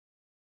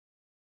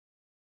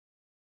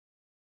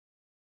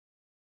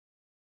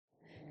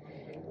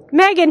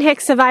Megan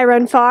Hicks of I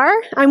Run Far.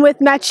 I'm with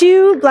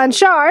Mathieu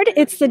Blanchard.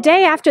 It's the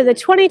day after the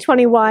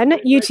 2021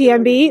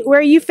 UTMB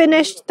where you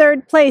finished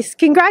third place.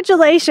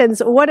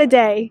 Congratulations. What a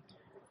day.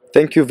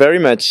 Thank you very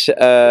much.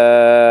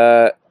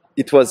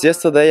 It was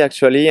yesterday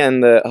actually,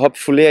 and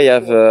hopefully I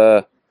have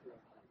a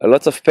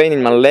lot of pain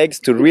in my legs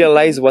to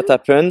realize what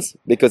happened,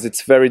 because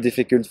it's very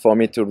difficult for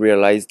me to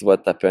realize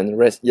what happened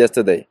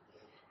yesterday.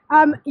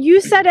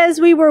 You said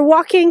as we were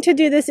walking to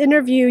do this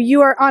interview,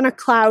 you are on a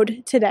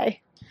cloud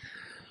today.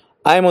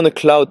 I'm on a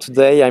cloud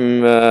today.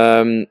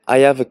 I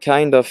have a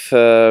kind of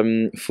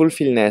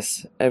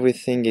fulfillness.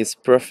 Everything is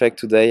perfect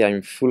today.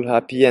 I'm full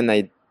happy and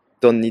I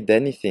don't need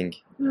anything.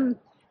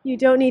 You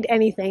don't need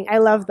anything. I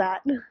love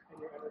that.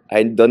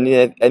 I don't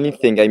need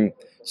anything. I'm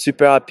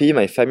super happy.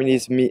 My family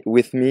is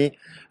with me.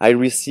 I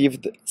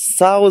received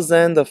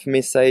thousands of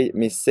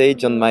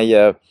message on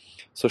my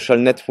social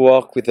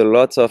network with a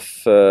lot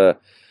of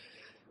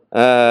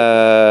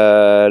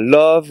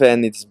love,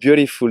 and it's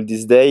beautiful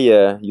this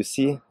day. You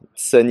see,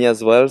 it's sunny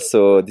as well,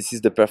 so this is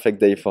the perfect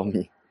day for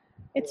me.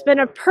 It's been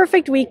a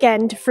perfect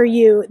weekend for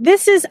you.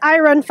 This is I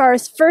Run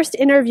Far's first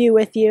interview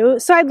with you,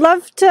 so I'd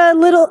love to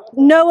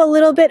know a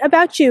little bit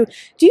about you.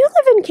 Do you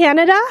live in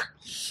Canada?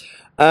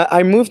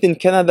 I moved in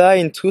Canada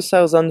in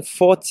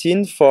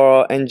 2014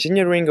 for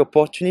engineering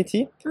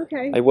opportunity.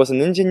 Okay. I was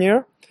an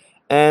engineer,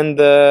 and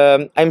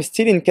I'm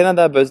still in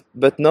Canada,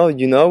 but now,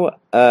 you know,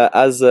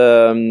 as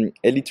an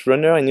elite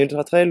runner in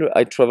ultra trail,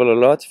 I travel a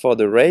lot for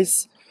the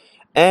race,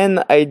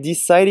 and I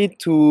decided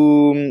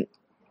to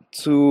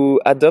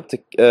adopt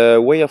a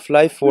way of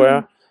life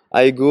where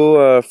I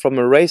go from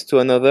a race to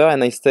another,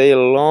 and I stay a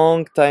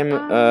long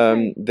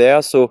time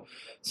there. So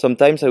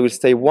sometimes I will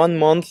stay 1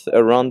 month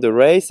around the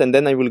race, and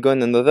then I will go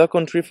in another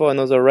country for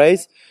another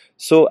race.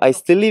 So I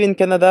still live in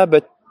Canada,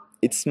 but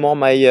it's more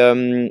my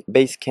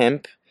base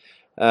camp.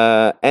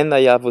 And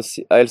I have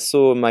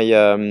also my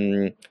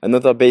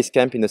another base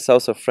camp in the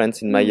south of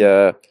France in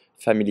my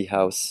family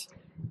house.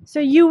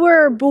 So you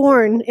were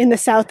born in the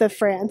south of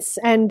France,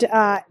 and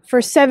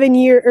for 7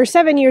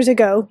 years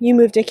ago, you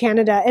moved to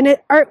Canada. And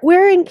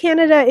where in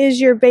Canada is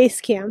your base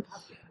camp?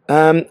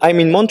 I'm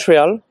in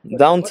Montreal,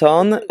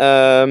 downtown,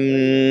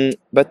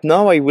 but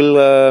now I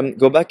will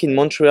go back in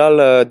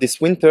Montreal this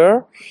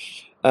winter.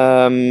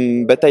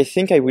 But I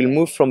think I will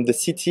move from the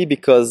city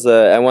because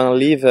I want to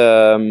live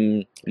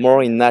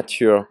more in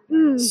nature.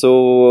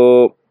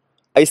 So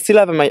I still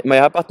have my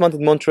apartment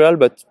in Montreal,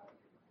 but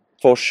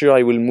for sure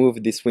I will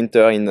move this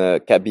winter in a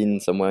cabin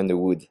somewhere in the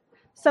wood.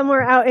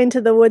 Somewhere out into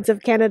the woods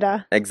of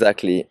Canada.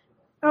 Exactly.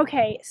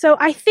 Okay, so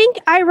I think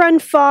I Run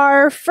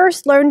Far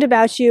first learned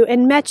about you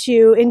and met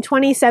you in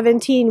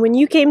 2017 when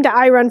you came to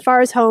I Run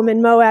Far's home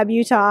in Moab,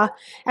 Utah,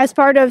 as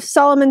part of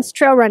Solomon's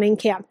trail running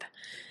camp.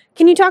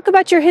 Can you talk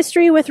about your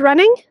history with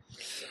running?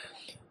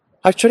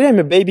 Actually, I'm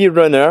a baby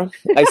runner.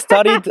 I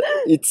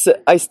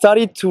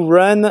started to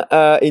run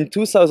in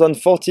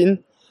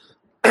 2014.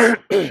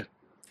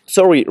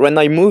 Sorry, when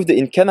I moved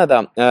in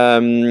Canada.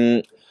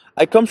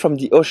 I come from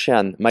the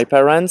ocean. My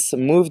parents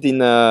moved in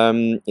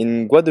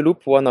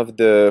Guadeloupe, one of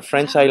the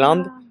French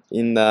islands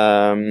in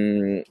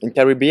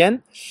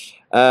Caribbean.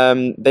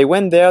 They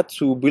went there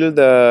to build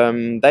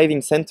a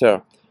diving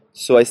center.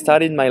 So I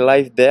started my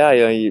life there,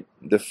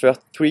 the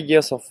first 3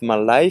 years of my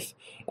life,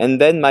 and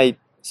then my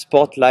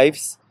sport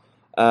lives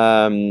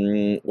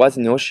was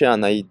in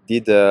ocean. I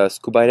did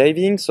scuba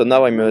diving, so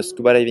now I'm a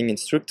scuba diving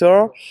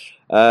instructor,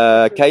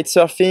 kite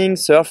surfing,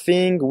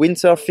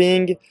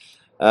 windsurfing,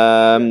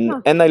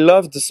 and I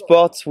love the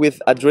sport with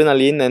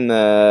adrenaline. And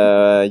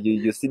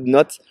you see,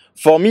 not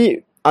for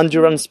me,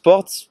 endurance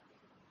sports,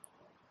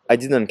 I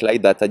didn't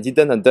like that. I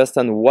didn't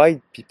understand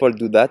why people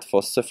do that,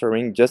 for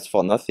suffering, just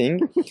for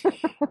nothing.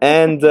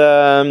 And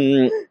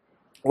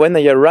when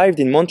I arrived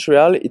in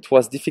Montreal, it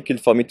was difficult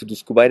for me to do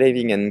scuba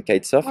diving and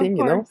kite surfing,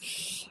 you know.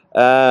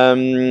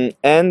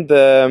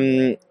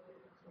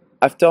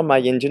 After my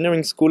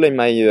engineering school and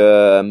my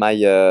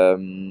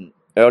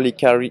early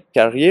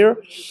career,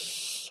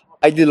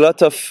 I did a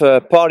lot of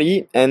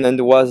party, and I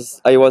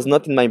was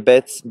not in my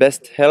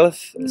best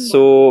health.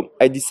 So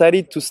I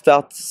decided to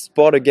start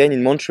sport again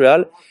in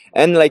Montreal.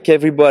 And like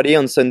everybody,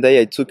 on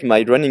Sunday I took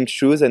my running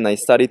shoes and I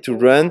started to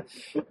run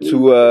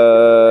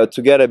to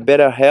get a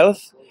better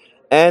health.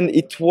 And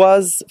it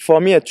was for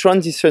me a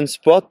transition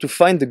sport to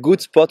find a good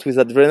sport with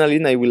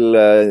adrenaline I will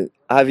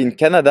have in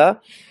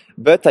Canada.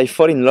 But I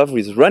fell in love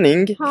with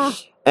running.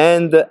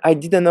 And I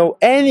didn't know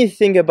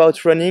anything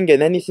about running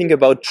and anything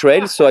about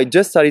trail, so I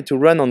just started to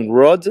run on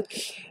road.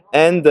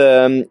 And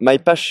my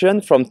passion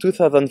from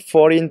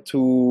 2014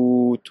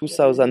 to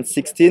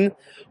 2016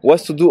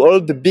 was to do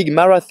all the big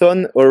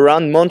marathon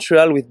around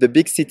Montreal with the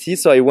big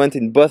cities. So I went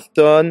in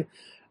Boston,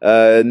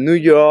 New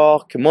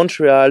York,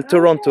 Montreal,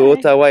 Toronto,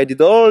 Ottawa. I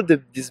did all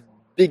this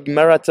big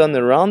marathon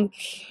around.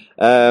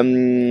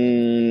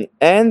 And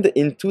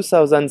in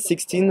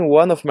 2016,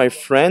 one of my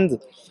friends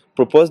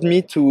proposed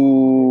me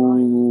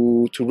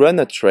to run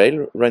a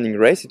trail running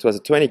race. It was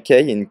a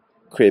 20K in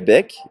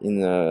Quebec,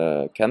 in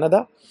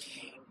Canada.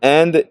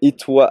 And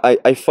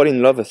I fell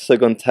in love a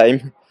second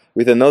time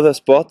with another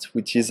sport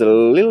which is a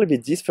little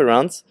bit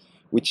different,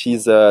 which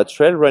is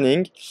trail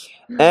running.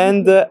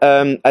 And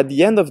at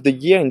the end of the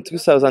year in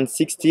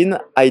 2016,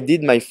 I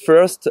did my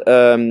first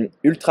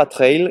ultra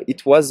trail.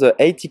 It was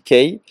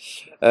 80K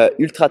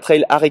Ultra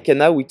Trail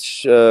Arikana,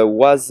 which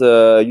was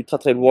Ultra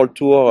Trail World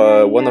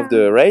Tour, one of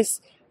the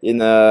race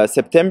in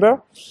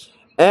September.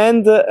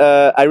 And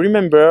I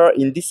remember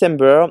in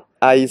December,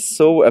 I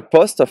saw a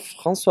post of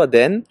François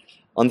Den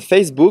on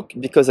Facebook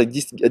because I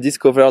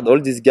discovered all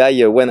this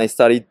guy when I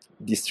started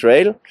this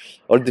trail,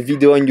 all the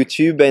video on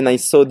YouTube, and I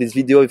saw this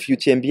video of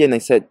UTMB, and I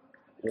said,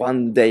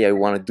 one day I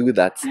want to do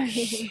that.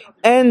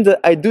 And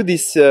I do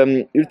this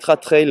ultra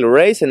trail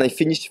race, and I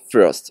finished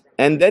first.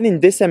 And then in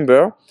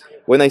December,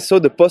 when I saw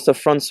the post of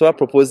François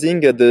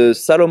proposing the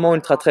Salomon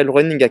Ultra Trail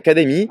Running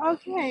Academy,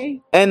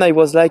 and I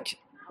was like,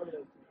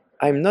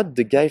 I'm not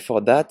the guy for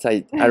that.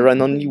 I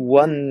ran only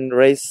one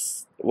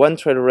race, one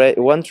trail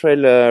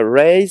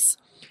race,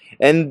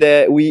 and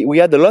we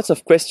had a lot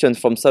of questions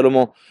from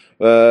Salomon.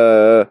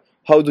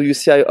 How do you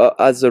see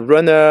as a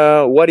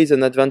runner? What is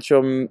an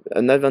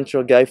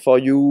adventure guy for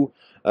you?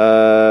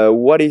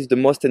 What is the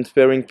most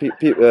inspiring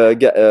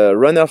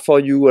runner for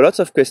you? A lot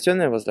of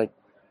questions. I was like,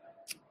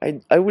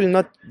 I will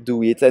not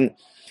do it. And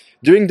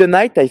during the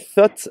night, I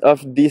thought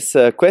of these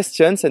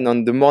questions, and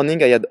on the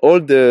morning, I had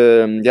all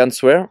the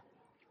answer.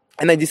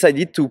 And I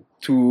decided to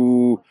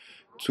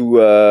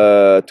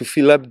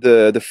fill up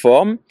the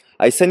form.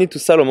 I sent it to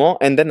Salomon,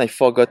 and then I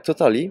forgot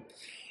totally.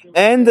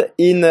 And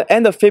in the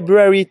end of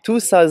February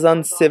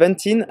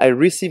 2017, I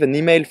received an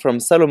email from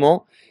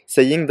Salomon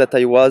saying that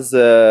I was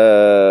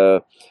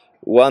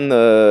in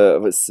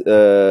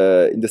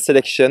the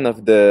selection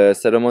of the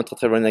Salomon Ultra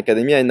Trail Running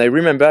Academy. And I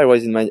remember I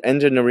was in my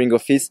engineering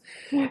office,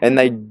 and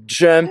I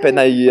jumped and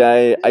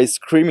I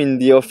screamed in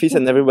the office,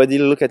 and everybody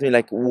looked at me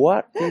like,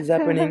 what is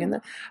happening?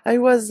 And I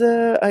was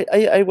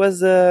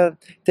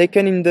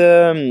taken in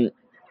the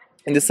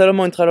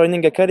Salomon Ultra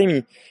Running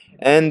Academy.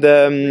 And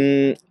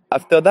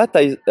after that,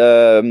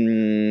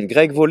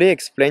 Greg Vollet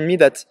explained me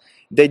that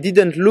they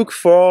didn't look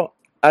for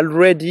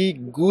already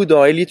good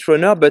or elite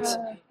runner, but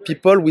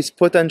people with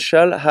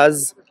potential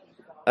as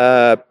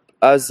the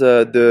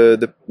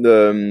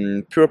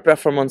pure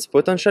performance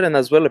potential, and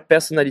as well a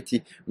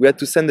personality. We had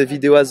to send a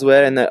video as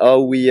well, and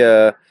how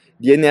the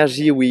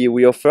energy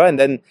we offer, and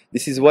then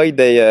this is why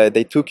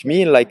they took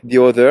me like the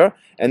other,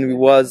 and we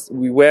were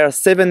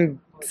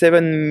seven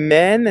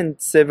men and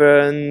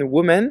 7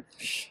 women,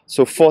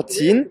 so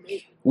 14.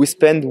 We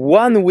spent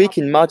 1 week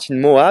in March in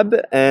Moab,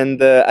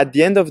 and at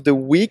the end of the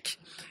week,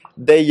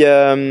 they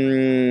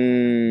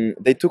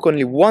took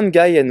only one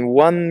guy and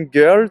one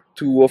girl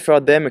to offer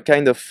them a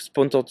kind of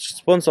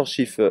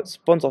sponsorship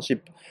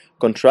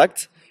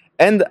contract,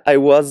 and I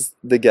was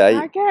the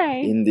guy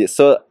in this.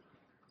 So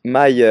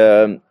my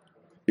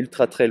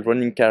ultra trail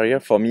running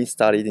career for me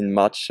started in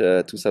March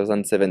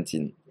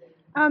 2017.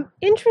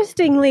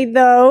 Interestingly,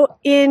 though,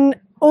 in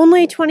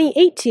only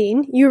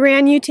 2018, you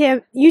ran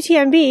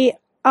UTMB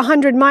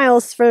 100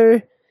 miles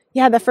for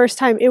the first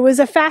time. It was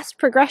a fast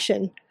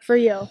progression for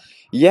you.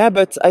 Yeah,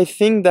 but I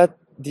think that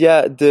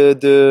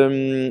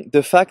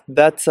the fact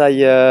that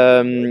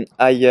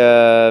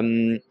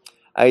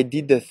I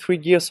did 3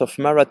 years of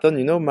marathon.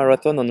 You know,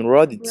 marathon on the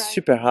road, it's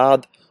super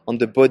hard on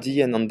the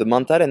body and on the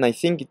mental, and I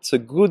think it's a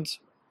good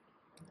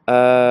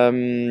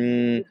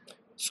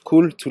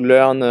school to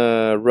learn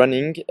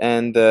running.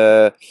 And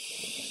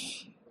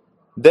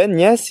then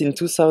yes, in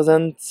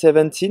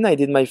 2017 I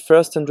did my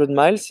first 100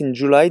 miles in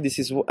July. This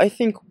is, I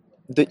think,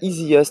 the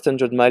easiest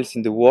 100 miles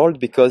in the world,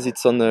 because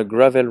it's on a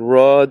gravel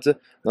road,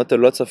 not a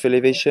lot of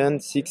elevation,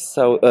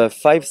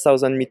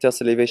 5,000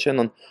 meters elevation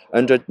on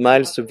 100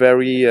 miles,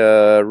 very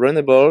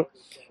runnable.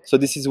 So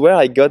this is where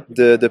I got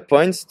the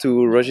points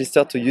to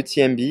register to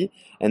UTMB,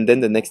 and then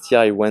the next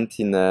year I went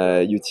in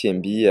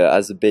UTMB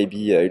as a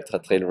baby ultra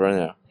trail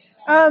runner.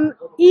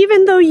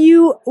 Even though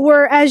you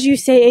were, as you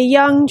say, a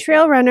young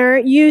trail runner,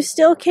 you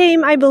still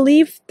came, I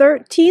believe,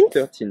 13th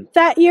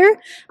that year.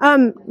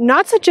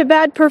 Not such a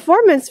bad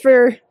performance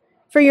for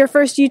your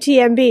first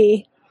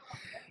UTMB.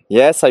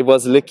 Yes, I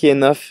was lucky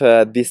enough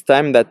this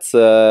time that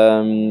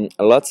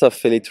lots of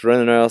elite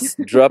runners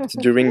dropped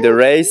during the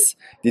race.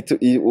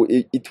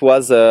 It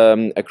was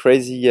a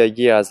crazy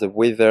year as the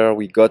weather.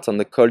 We got on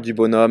the Col du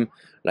Bonhomme,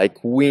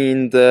 like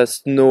wind,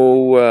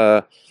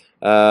 snow,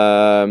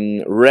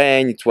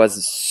 rain. It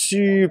was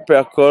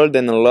super cold,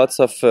 and lots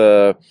of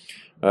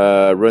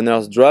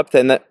runners dropped.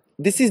 And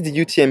this is the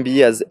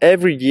UTMB, as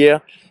every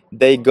year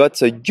they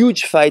got a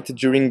huge fight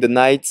during the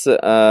nights,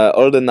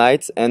 all the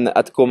nights, and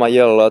at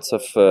Courmayeur lots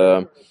of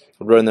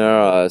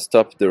runners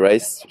stopped the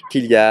race.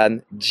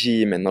 Kilian,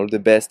 Jim, and all the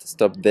best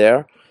stopped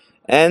there.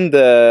 And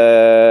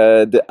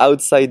the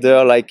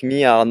outsider like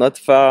me are not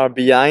far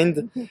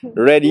behind,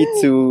 ready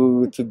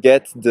to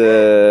get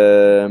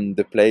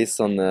the place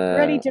on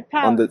ready to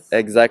pass.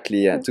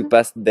 To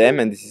pass them,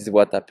 and this is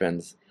what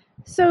happens.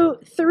 So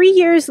 3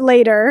 years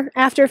later,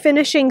 after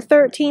finishing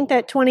 13th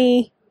at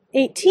 20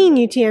 2018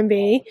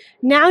 UTMB.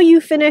 Now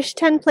you finished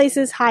 10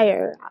 places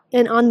higher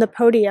and on the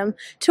podium.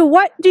 To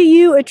what do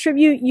you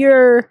attribute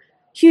your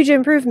huge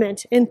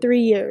improvement in 3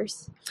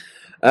 years?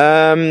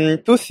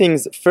 Two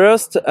things.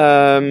 First,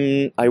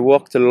 I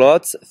worked a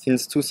lot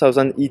since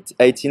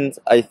 2018.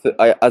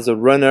 As a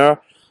runner,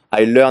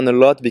 I learn a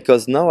lot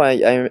because now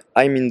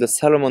I'm in the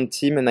Salomon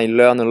team and I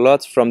learn a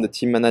lot from the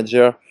team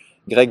manager,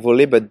 Greg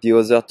Volley, but the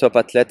other top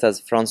athletes as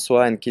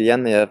Francois and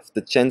Kylian. I have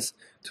the chance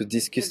to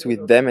discuss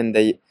with them and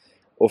they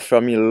offer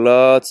me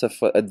lots of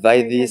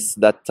advices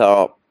that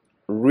are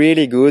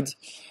really good.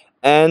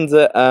 And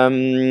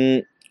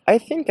I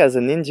think as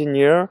an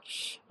engineer,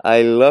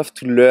 I love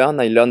to learn.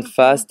 I learn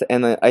fast,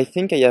 and I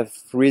think I have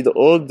read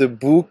all the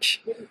book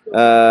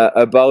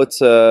about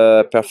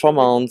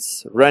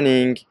performance,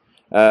 running,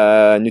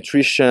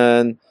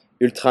 nutrition,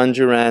 ultra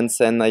endurance,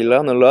 and I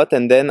learn a lot.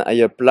 And then I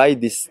apply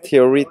this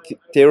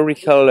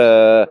theoretical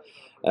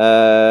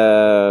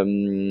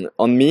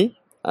on me,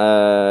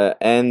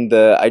 and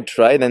I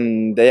tried,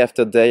 and day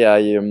after day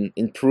I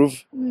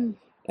improve.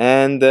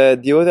 And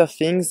the other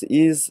things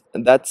is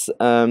that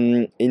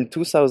in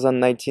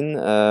 2019,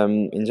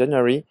 in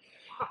January,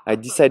 I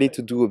decided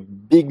to do a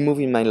big move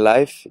in my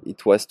life.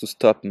 It was to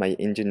stop my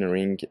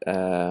engineering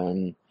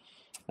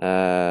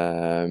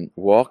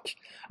work.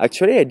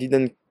 Actually, I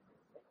didn't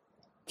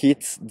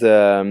quit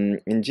the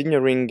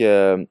engineering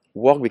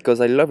work because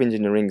I love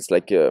engineering. It's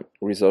like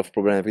resolve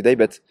problem every day.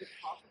 But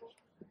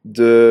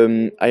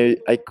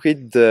I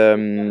quit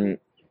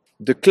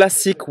the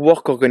classic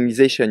work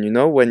organization, you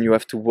know, when you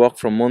have to work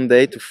from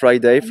Monday to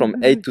Friday, from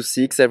 8 to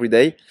 6 every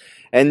day.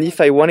 And if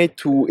I wanted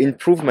to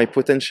improve my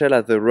potential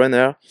as a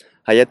runner,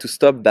 I had to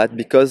stop that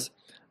because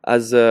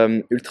as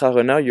an ultra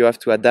runner, you have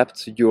to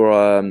adapt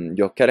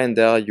your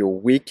calendar, your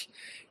week.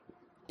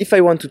 If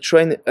I want to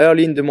train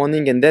early in the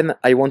morning and then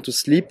I want to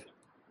sleep,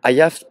 I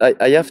have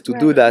to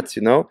do that,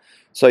 you know.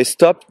 So I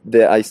stopped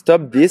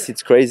this.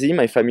 It's crazy.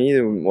 My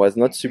family was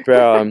not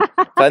super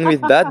fan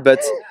with that,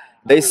 but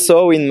they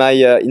saw in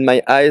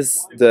my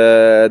eyes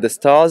the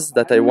stars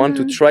that I want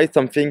to try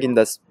something in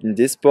this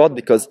sport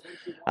because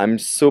I'm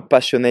so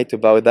passionate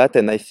about that,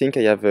 and I think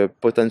I have a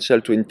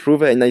potential to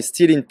improve, and I'm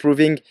still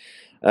improving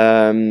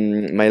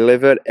my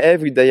level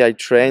every day I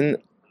train.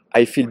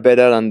 I feel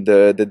better than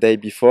the day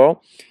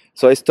before,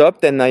 so I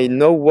stopped, and I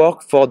now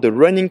work for the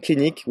Running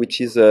Clinic, which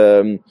is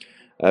a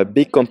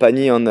big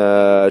company on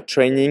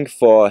training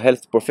for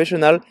health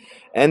professional.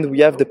 And we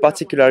have the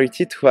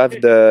particularity to have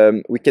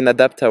we can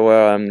adapt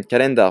our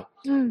calendar.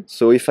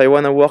 So if I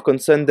want to work on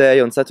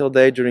Sunday, on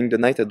Saturday, during the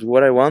night, I do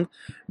what I want.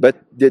 But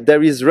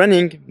there is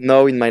running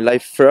now in my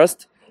life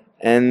first,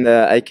 and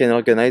I can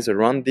organize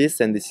around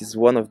this. And this is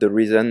one of the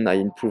reasons I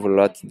improve a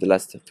lot the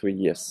last 3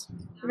 years.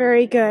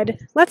 Very good.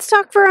 Let's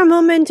talk for a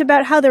moment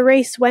about how the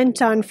race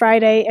went on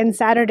Friday and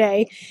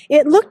Saturday.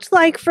 It looked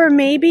like for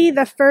maybe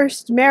the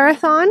first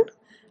marathon,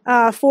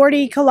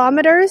 40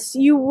 kilometers,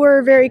 you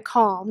were very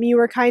calm. You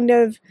were kind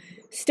of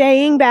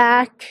staying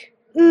back,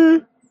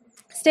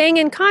 staying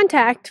in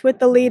contact with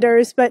the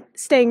leaders, but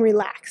staying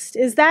relaxed.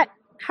 Is that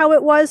how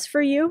it was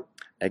for you?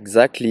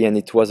 Exactly, and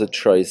it was a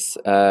choice.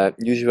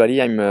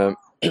 Usually, I'm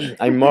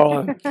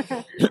more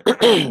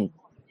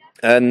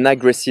an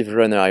aggressive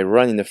runner. I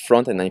run in the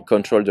front and I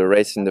control the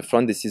race in the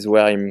front. This is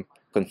where I'm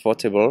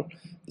comfortable.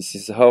 This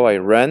is how I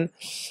run.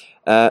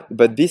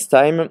 But this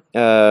time,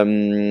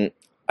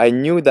 I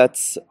knew that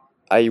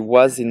I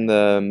was in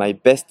my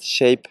best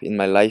shape in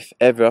my life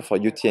ever for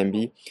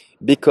UTMB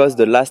because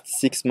the last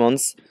 6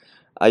 months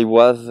I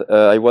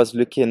was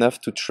lucky enough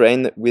to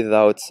train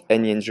without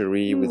any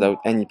injury, without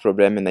any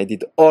problem, and I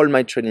did all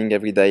my training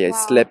every day.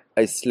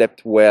 I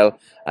slept well,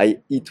 I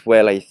eat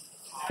well, I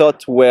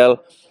thought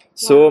well.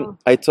 So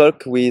I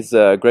talked with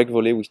Greg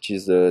Volley, which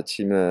is the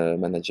team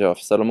manager of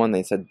Salomon, and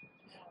I said,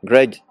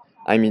 Greg,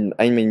 I'm in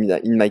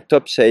my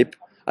top shape.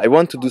 I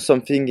want to do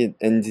something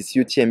in this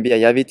UTMB. I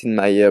have it in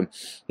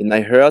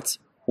my heart.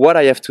 What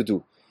I have to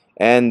do,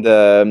 and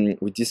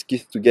we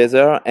discussed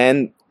together.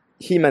 And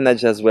he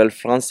managed as well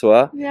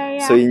Francois,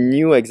 so he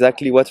knew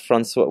exactly what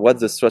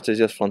the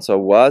strategy of Francois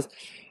was.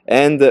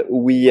 And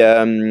we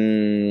I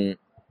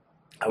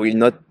will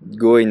not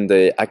go in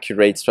the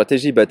accurate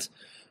strategy, but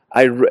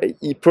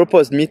he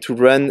proposed me to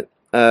run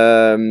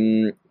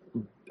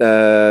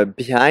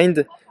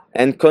behind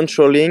and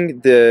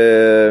controlling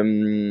the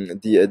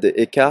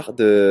écart,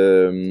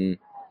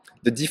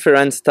 the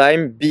difference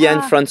time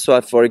behind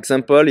Francois. For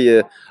example,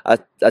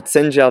 at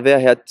Saint-Gervais, I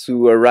had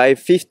to arrive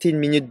 15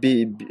 minutes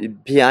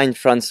behind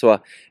Francois,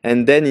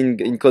 and then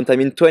in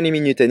Contamine 20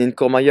 minutes, and in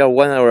Courmayeur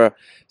 1 hour.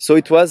 So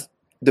it was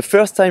the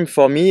first time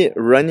for me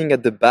running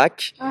at the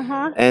back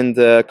and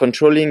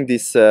controlling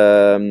this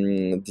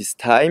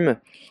time,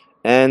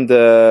 and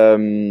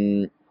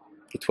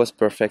it was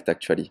perfect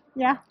actually.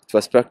 Yeah, it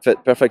was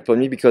perfect for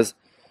me because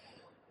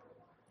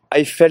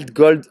I felt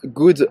good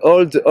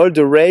all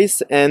the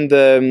race, and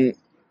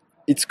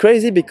it's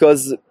crazy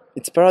because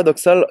it's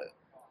paradoxal.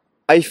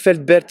 I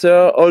felt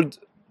better all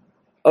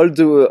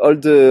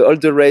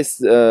the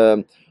race.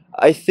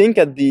 I think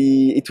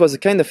it was a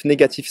kind of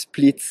negative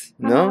split,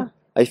 no?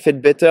 I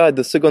felt better at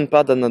the second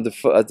part than at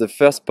the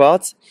first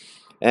part,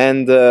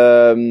 and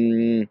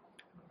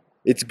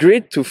it's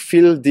great to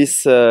feel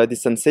this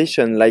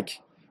sensation. Like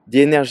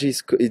the energy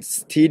it's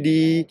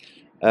steady.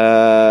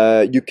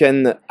 You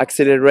can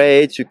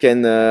accelerate. You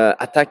can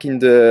attack in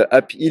the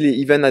uphill,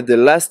 even at the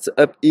last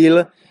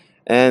uphill.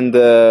 And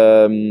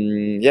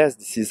yes,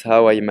 this is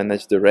how I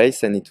manage the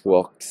race, and it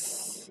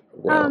works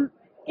well.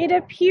 It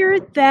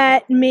appeared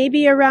that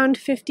maybe around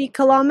 50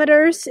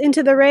 kilometers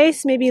into the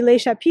race, maybe Les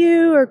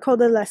Chapieux or Col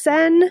de la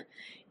Seine,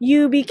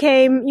 you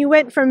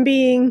went from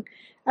being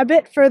a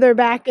bit further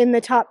back in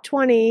the top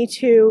 20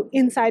 to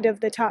inside of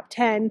the top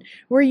 10.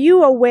 Were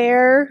you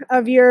aware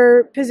of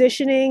your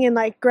positioning and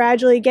like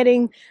gradually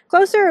getting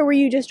closer, or were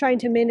you just trying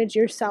to manage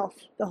yourself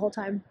the whole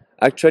time?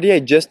 Actually, I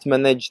just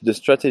managed the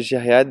strategy I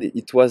had.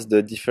 It was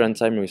the different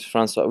time with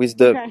Francois, with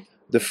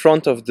the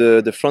front of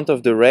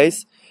the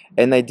race,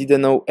 and I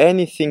didn't know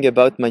anything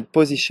about my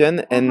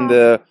position.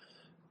 And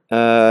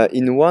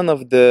in one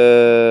of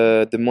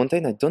the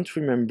mountain, I don't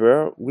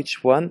remember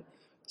which one,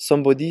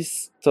 somebody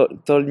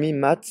told me,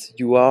 Matt,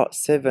 you are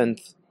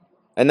 7th.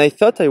 And I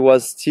thought I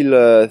was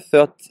still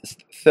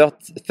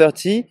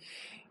 30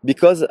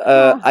 because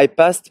I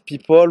passed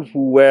people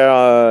who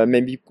were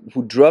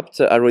who dropped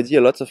already.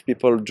 A lot of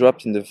people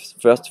dropped in the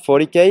first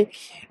 40K.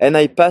 And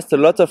I passed a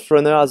lot of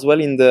runners as well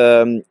in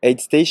the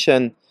aid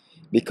station,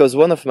 because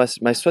one of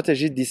my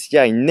strategies this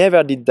year, I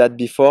never did that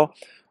before,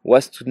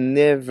 was to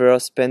never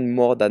spend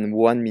more than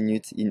 1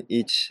 minute in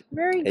each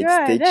aid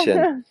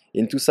station.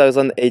 In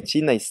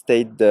 2018, I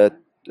stayed 12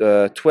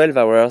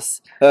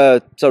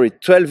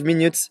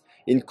 minutes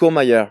in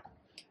Courmayeur.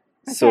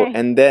 Okay. So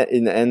and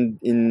then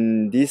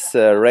in this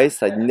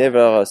race, I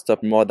never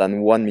stopped more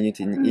than 1 minute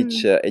in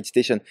each aid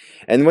station.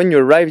 And when you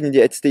arrive in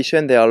the aid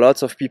station, there are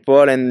lots of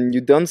people, and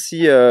you don't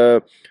see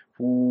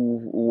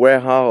where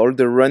are all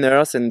the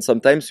runners. And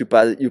sometimes you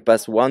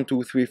pass 1,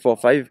 2, 3, 4,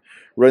 5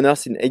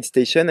 runners in aid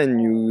station, and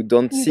you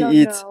don't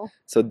see it. Know.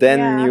 So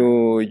then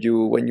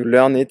you when you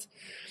learn it.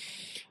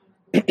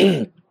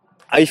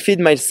 I feed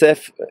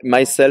myself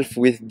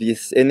with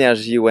this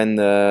energy when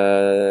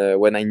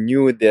I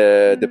knew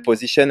the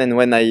position, and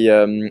when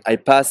I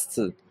passed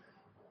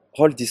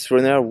all these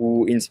runners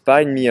who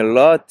inspired me a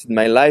lot in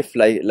my life,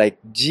 like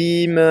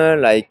Jim,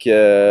 like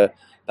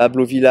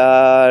Pablo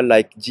Villa,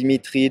 like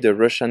Dimitri, the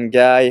Russian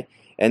guy.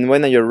 And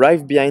when I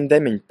arrived behind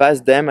them and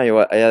passed them, I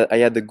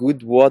had a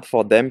good word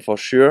for them for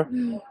sure.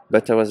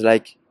 But I was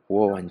like,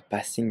 whoa, I'm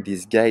passing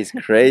this guy is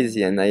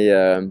crazy, and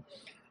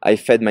I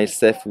fed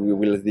myself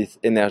with this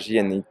energy,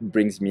 and it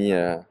brings me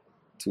to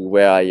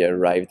where I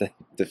arrived at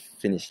the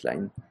finish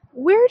line.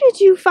 Where did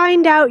you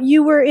find out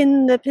you were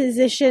in the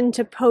position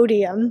to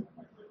podium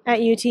at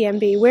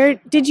UTMB? Where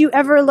did you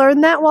ever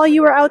learn that while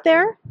you were out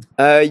there?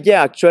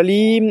 Yeah,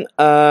 actually,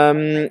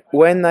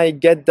 when I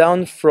get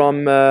down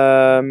from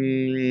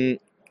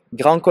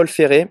Grand Col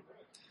Ferret,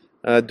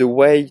 the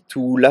way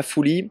to La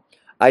Foulie,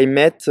 I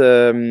met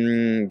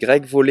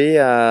Greg Vollet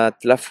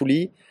at La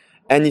Foulie.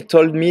 And he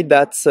told me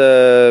that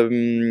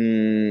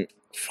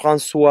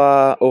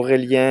François,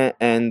 Aurélien,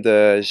 and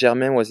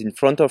Germain was in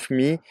front of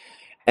me,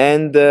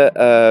 and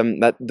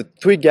that the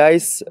three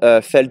guys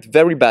felt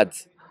very bad.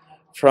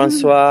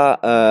 François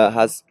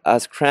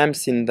has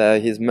cramps in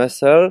his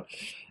muscle,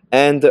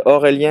 and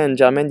Aurélien and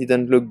Germain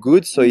didn't look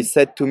good. So he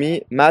said to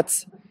me,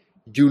 Matt,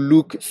 you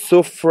look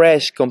so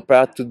fresh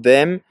compared to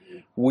them.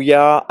 We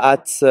are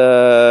at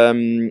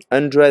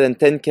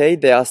 110K.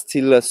 They are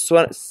still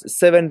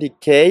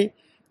 70K.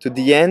 To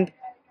the end,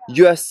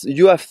 you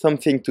have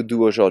something to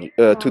do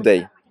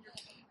today.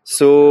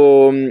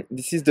 So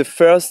this is the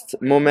first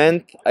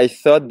moment I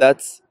thought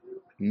that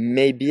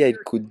maybe I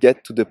could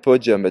get to the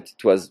podium, but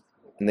it was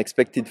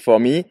unexpected for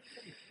me.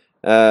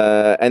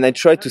 And I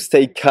tried to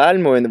stay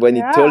calm when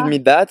he told me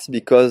that,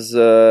 because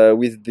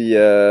with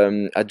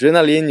the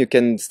adrenaline, you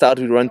can start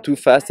to run too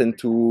fast and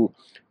to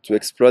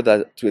explode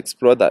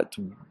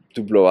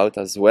to blow out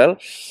as well.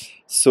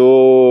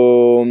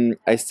 So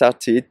I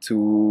started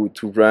to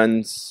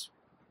run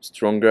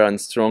stronger and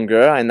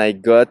stronger, and I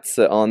got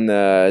on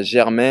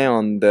Germain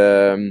on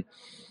the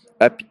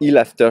uphill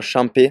after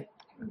Champé.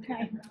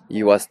 Okay.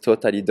 He was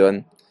totally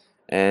done,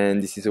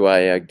 and this is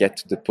why I get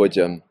to the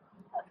podium.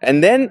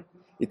 And then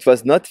it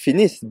was not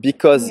finished,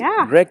 because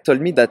Greg told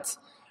me that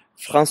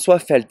François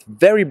felt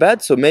very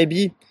bad, so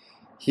maybe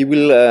he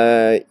will,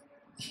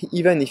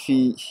 even if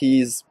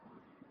he's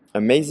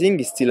amazing,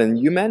 he's still a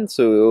human.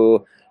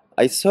 So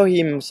I saw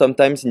him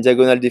sometimes in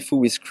Diagonale des Fous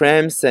with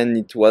cramps, and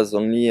it was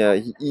only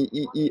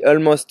he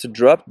almost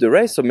dropped the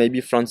race, so maybe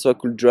François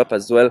could drop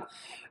as well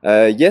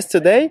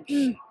yesterday.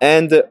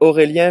 And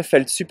Aurélien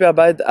felt super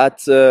bad at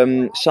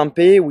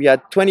Champé. We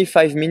had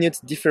 25 minutes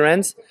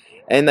difference,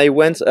 and I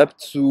went up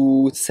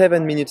to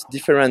 7 minutes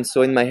difference.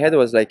 So in my head I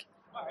was like,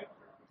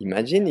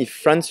 imagine if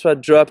François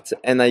dropped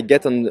and I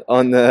get on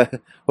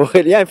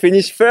Aurélien, I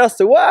finish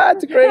first.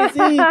 What?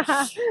 Crazy!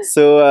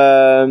 So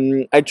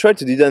I tried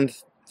to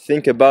didn't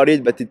think about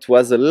it, but it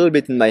was a little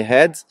bit in my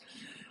head.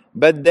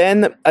 But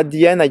then at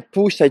the end, I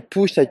pushed a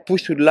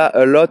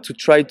lot to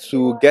try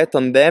to get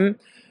on them.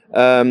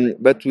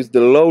 But with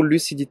the low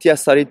lucidity, I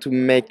started to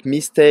make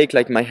mistake,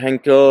 like my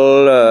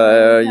ankle,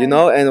 you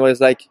know, and I was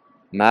like,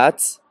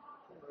 Matt,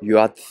 you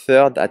are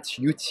third at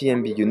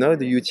UTMB. You know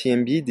the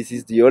UTMB. This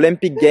is the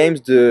Olympic Games,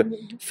 the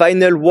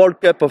final World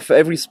Cup of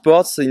every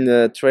sports in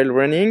trail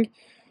running.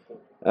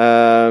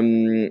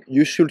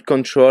 You should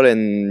control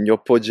and your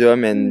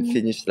podium and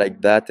finish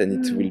like that,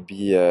 and it will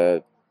be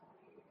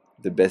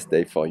the best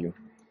day for you.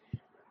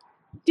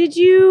 Did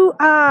you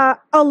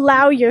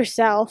allow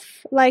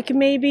yourself, like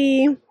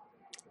maybe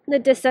the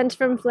descent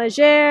from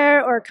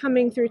Flagere or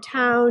coming through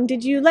town,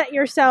 did you let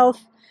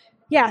yourself,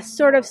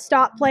 sort of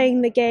stop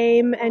playing the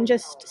game and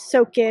just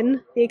soak in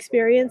the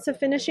experience of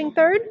finishing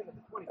third?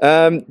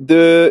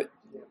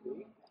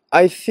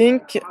 I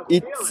think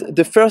it's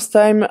the first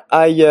time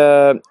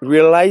I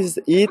realized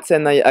it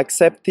and I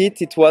accept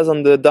it. It was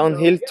on the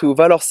downhill to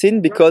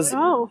Valorsine because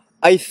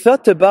I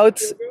thought about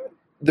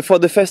for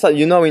the first time.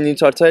 You know, in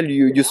ultra trail,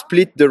 you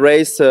split the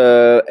race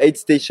 8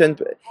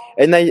 stations,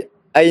 and I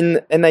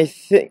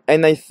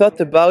thought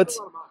about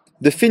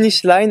the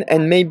finish line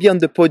and maybe on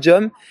the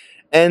podium.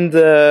 And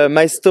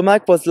my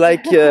stomach was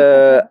like,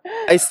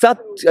 I start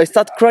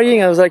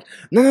crying. I was like,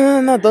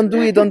 no, don't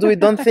do it,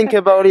 don't think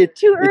about it.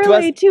 Too early, it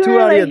was too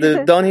early at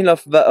the downhill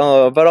of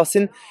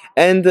Valorsine,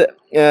 and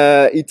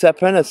it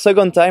happened a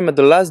second time at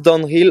the last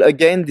downhill.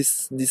 Again,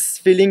 this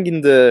feeling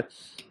in the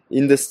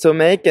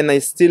stomach, and I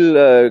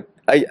still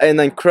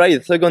I cried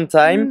a second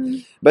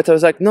time. But I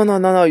was like,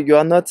 no, you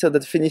are not at the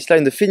finish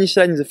line. The finish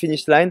line is the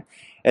finish line.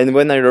 And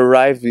when I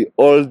arrived with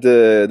all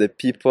the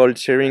people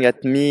cheering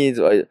at me,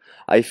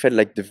 I felt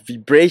like the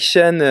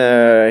vibration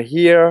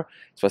here.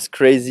 It was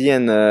crazy,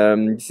 and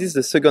this is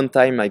the second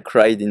time I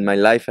cried in my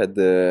life at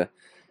the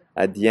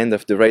end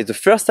of the race. The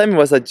first time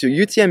was at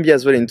UTMB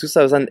as well in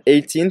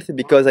 2018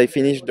 because I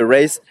finished the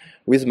race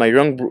with my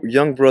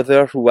young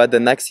brother who had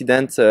an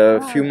accident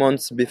a few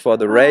months before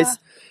the race,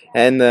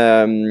 and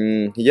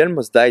he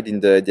almost died in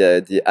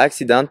the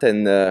accident,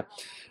 and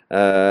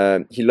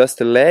he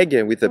lost a leg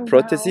with a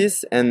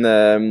prosthesis, and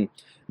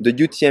the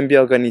UTMB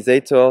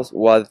organizers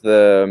was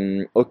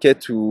okay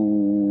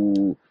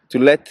to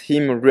let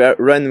him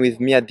run with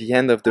me at the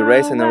end of the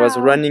race, and I was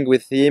running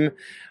with him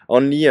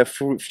only a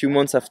few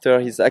months after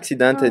his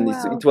accident, and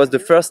it was the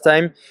first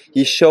time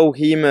he showed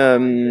him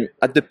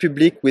at the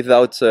public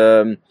without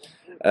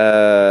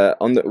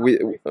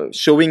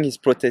showing his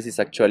prosthesis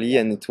actually,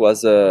 and it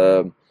was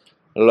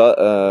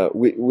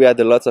we had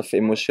a lot of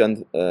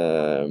emotion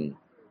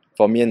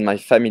for me and my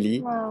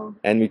family,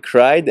 and we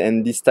cried,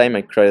 and this time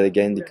I cried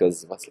again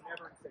because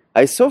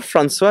I saw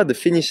Francois at the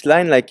finish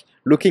line, like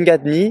looking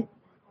at me,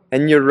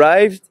 and he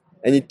arrived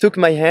and he took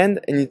my hand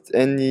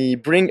and he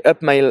bring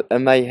up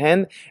my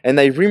hand, and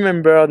I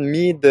remembered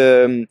me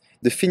the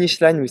finish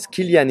line with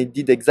Kilian. He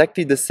did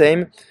exactly the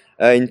same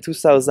in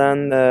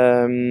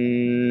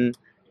 2017.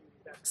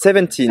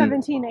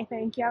 17, I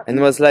think, yeah. And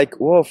was like,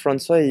 whoa,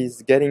 Francois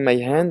is getting my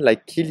hand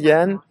like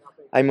Kilian.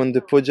 I'm on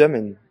the podium,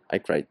 and I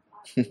cried.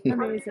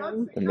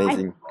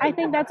 Amazing. I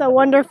think that's a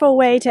wonderful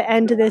way to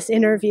end this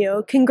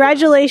interview.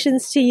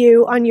 Congratulations to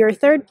you on your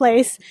third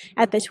place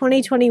at the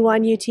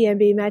 2021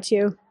 UTMB,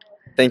 Mathieu.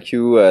 Thank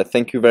you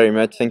very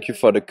much. Thank you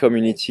for the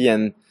community,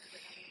 and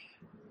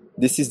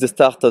this is the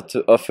start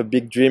of a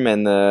big dream,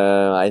 and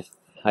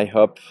I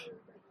hope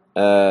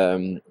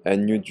a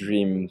new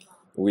dream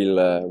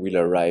will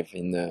arrive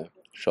in the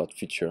short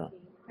future.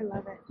 I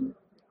love it.